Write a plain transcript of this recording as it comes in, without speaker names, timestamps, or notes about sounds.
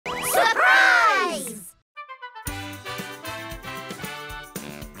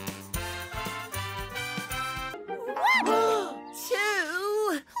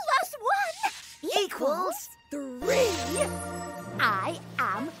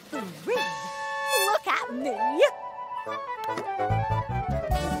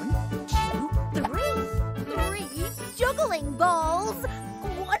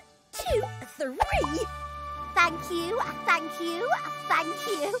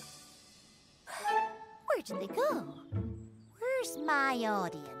Where did they go? Where's my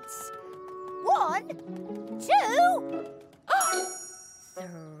audience? 1, 2,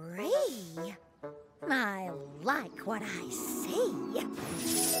 3. I like what I see.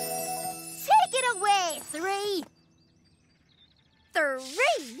 Take it away, 3.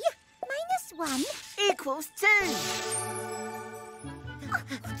 3 minus 1 equals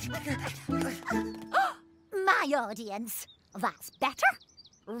 2. My audience. That's better.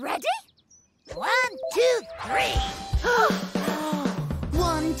 Ready? 1, 2, 3.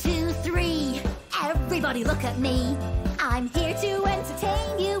 1, 2, 3. Everybody look at me. I'm here to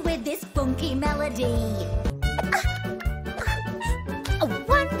entertain you with this funky melody. 1,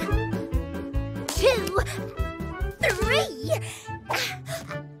 2, 3.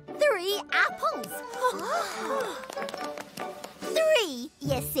 3 apples. 3,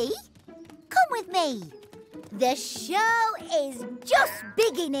 you see? Come with me. The show is just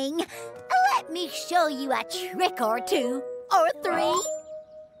beginning. Let me show you a trick or 2 or 3.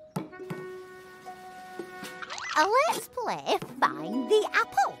 Let's play Find the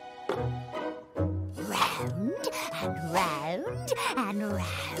Apple. Round and round and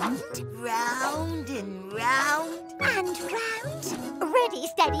round. Round and round. And round. Ready,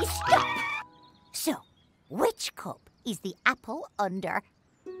 steady, stop. So, which cup is the apple under?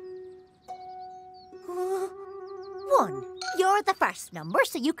 1. You're the first number,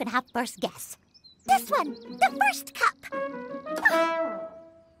 so you can have first guess. This one, the first cup.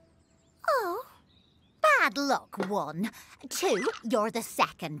 Oh, bad luck, 1. 2, you're the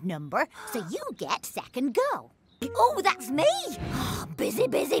second number, so you get second go. Oh, that's me. Busy,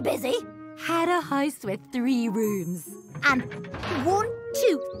 busy, busy. Had a house with 3 rooms. And 1,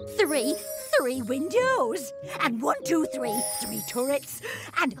 2, 3, 3 windows. And 1, 2, 3, 3 turrets.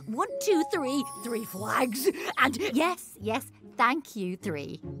 And 1, 2, 3, 3 flags. And yes, thank you,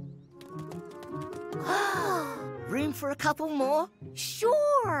 3. Room for a couple more?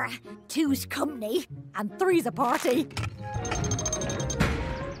 Sure. 2's company and 3's a party.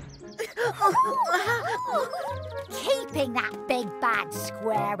 Keeping that big bad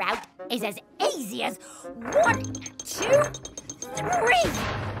square out is as easy as 1, 2, 3.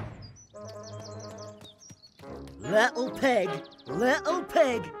 Little pig,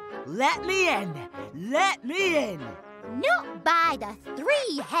 let me in, let me in. Not by the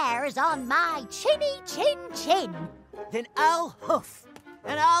 3 hairs on my chinny chin chin. Then I'll huff,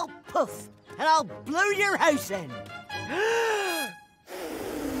 and I'll puff, and I'll blow your house in.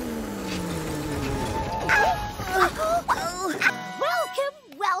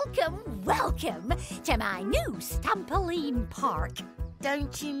 Welcome to my new Stampoline Park.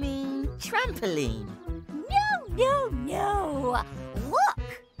 Don't you mean trampoline? No. Look.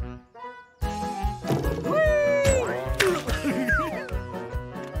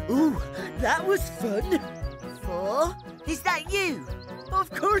 Ooh, that was fun. 4? Is that you? Of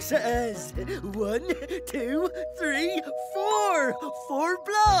course it is. 1, 2, 3, 4. 4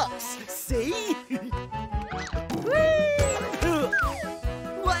 blocks. See?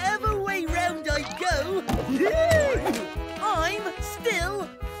 Whatever way round I go, I'm still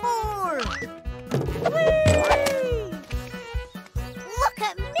 4. Look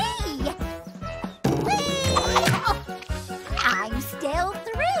at me. I'm still 3.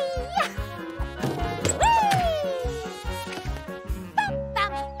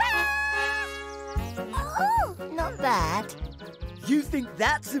 Oh, not bad. You think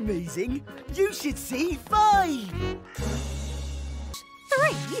that's amazing? You should see 5.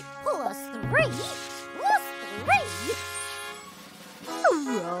 3 plus 3 plus 3.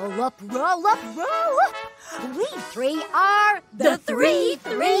 Roll up, roll up, roll up. We 3 are the 3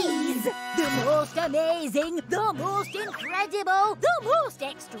 threes. The most amazing, the most incredible, the most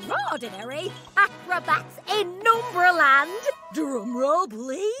extraordinary acrobats in Numberland. Drum roll,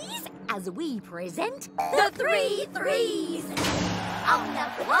 please, as we present the 3 threes on the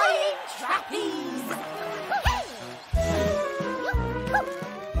flying trapeze.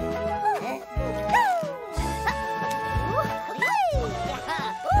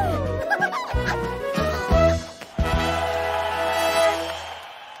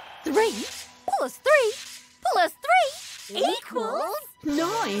 3 plus 3 plus 3 equals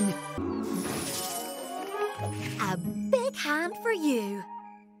 9. A big hand for you.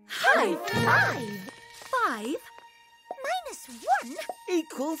 High 5. 5 minus 1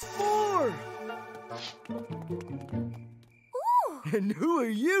 equals 4. Ooh. And who are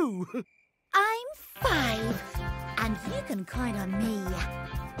you? I'm 5, and you can count on me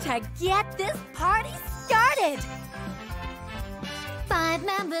to get this party started. 5 5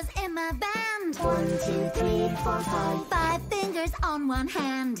 members in my band. 1, 2, 3, 4, 5. 5 fingers on one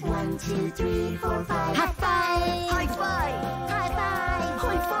hand. 1, 2, 3, 4, 5. High five! High five! High five!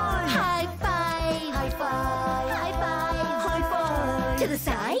 High five! High five! High five! High five! High five! To the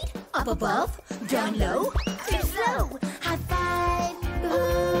side, up above, down low, too slow. High five!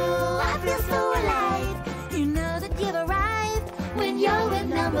 Ooh, I feel so alive. You know that you've arrived when you're with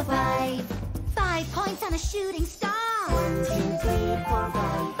number 5. 5 points on a shooting star. 1, 2, 3, 4,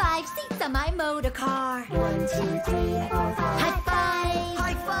 5. 5 seats on my motor car. 1, 2, 3, 4, 5. High five!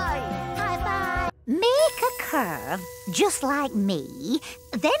 High five! High five! Make a curve just like me,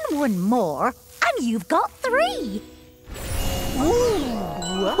 then one more, and you've got 3. Whoa!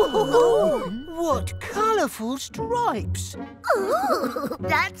 What colourful stripes! Ooh,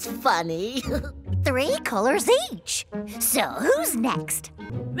 That's funny. 3 colours each. So who's next?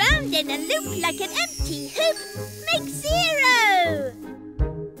 Round in a loop like an empty hoop. Make 0.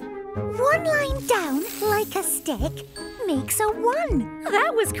 1 line down like a stick makes a 1.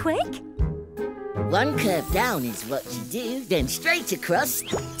 That was quick. 1 curve down is what you do, then straight across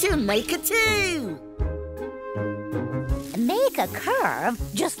to make a 2. Make a curve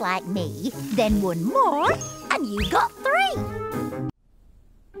just like me, then 1 more, and you got 3.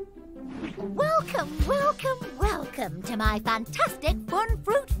 Welcome, welcome, welcome to my fantastic fun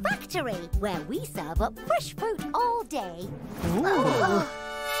fruit factory, where we serve up fresh fruit all day. Oh.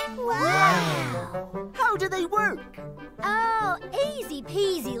 Wow! How do they work? Oh, easy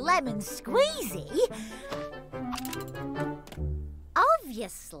peasy lemon squeezy.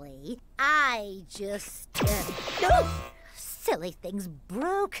 Obviously, I just... silly thing's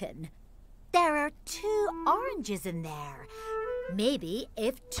broken. There are 2 oranges in there. Maybe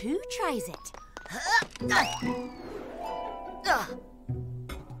if 2 tries it.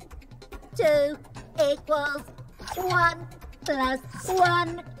 2 equals 1 plus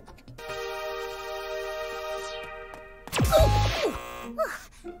 1.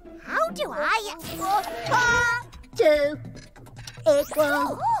 How do I... 2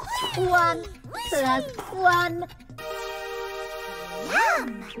 equals 1 plus 1.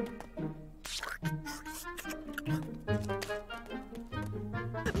 Yum!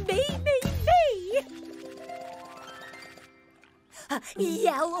 Me.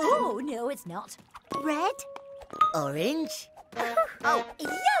 Yellow. Oh, no, it's not. Red. Orange. Oh,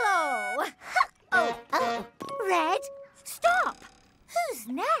 yellow. Oh, red. Stop. Who's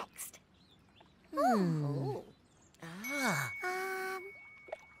next? Oh.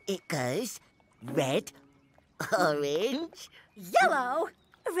 It goes red, orange, Yellow.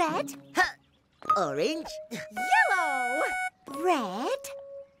 Red. orange, Yellow. Red.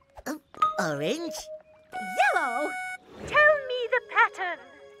 orange. Yellow. Tell me the pattern.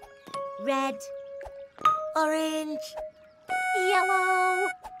 Red. Orange. Yellow.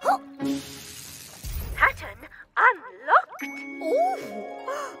 Pattern unlocked. Oh.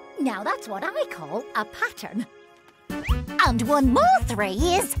 Now that's what I call a pattern. And 1 more 3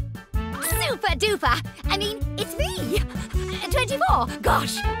 is super duper. I mean, it's me. 24.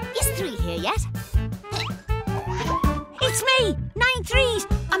 Gosh, is 3 here yet? It's me. 9 3s.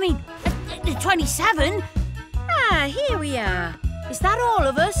 I mean, 27. Ah, here we are. Is that all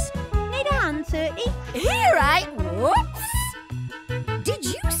of us? Need a hand, 30? Here I... Whoops. Did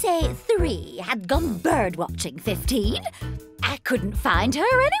you say 3 had gone bird watching, 15? I couldn't find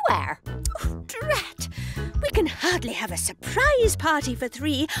her anywhere. Oh, drat. We can hardly have a surprise party for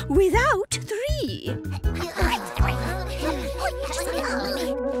 3 without 3. The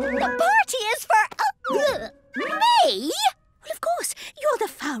party is for... me? Well, of course, you're the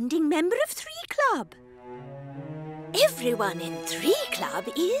founding member of 3 Club. Everyone in 3 Club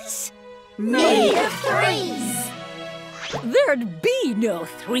is... Made of 3s. There'd be no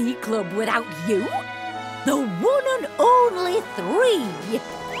 3 Club without you. The one and only 3.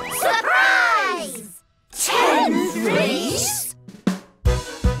 Surprise! 10 3s?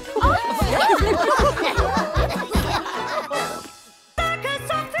 Circus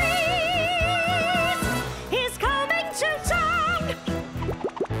of 3s is coming to town.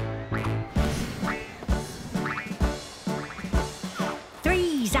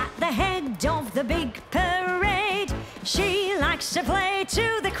 3's at the head of the big parade. She likes to play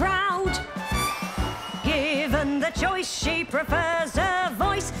to the crowd. Given the choice, she prefers a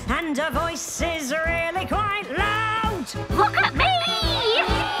voice, and her voice is really quite loud. Look at me!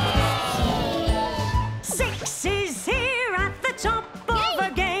 6 is here at the top of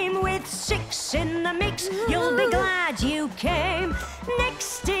a game. With 6 in the mix, you'll be glad you came.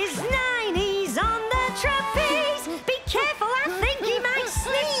 Next is 9, he's on the trapeze. Be careful, I think he might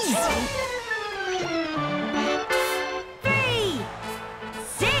sneeze. 3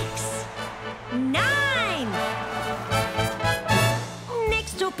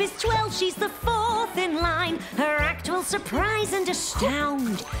 she's the fourth in line. Her act will surprise and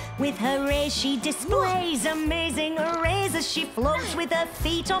astound. With her rays she displays amazing arrays as she floats with her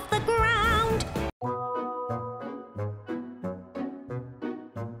feet off the ground.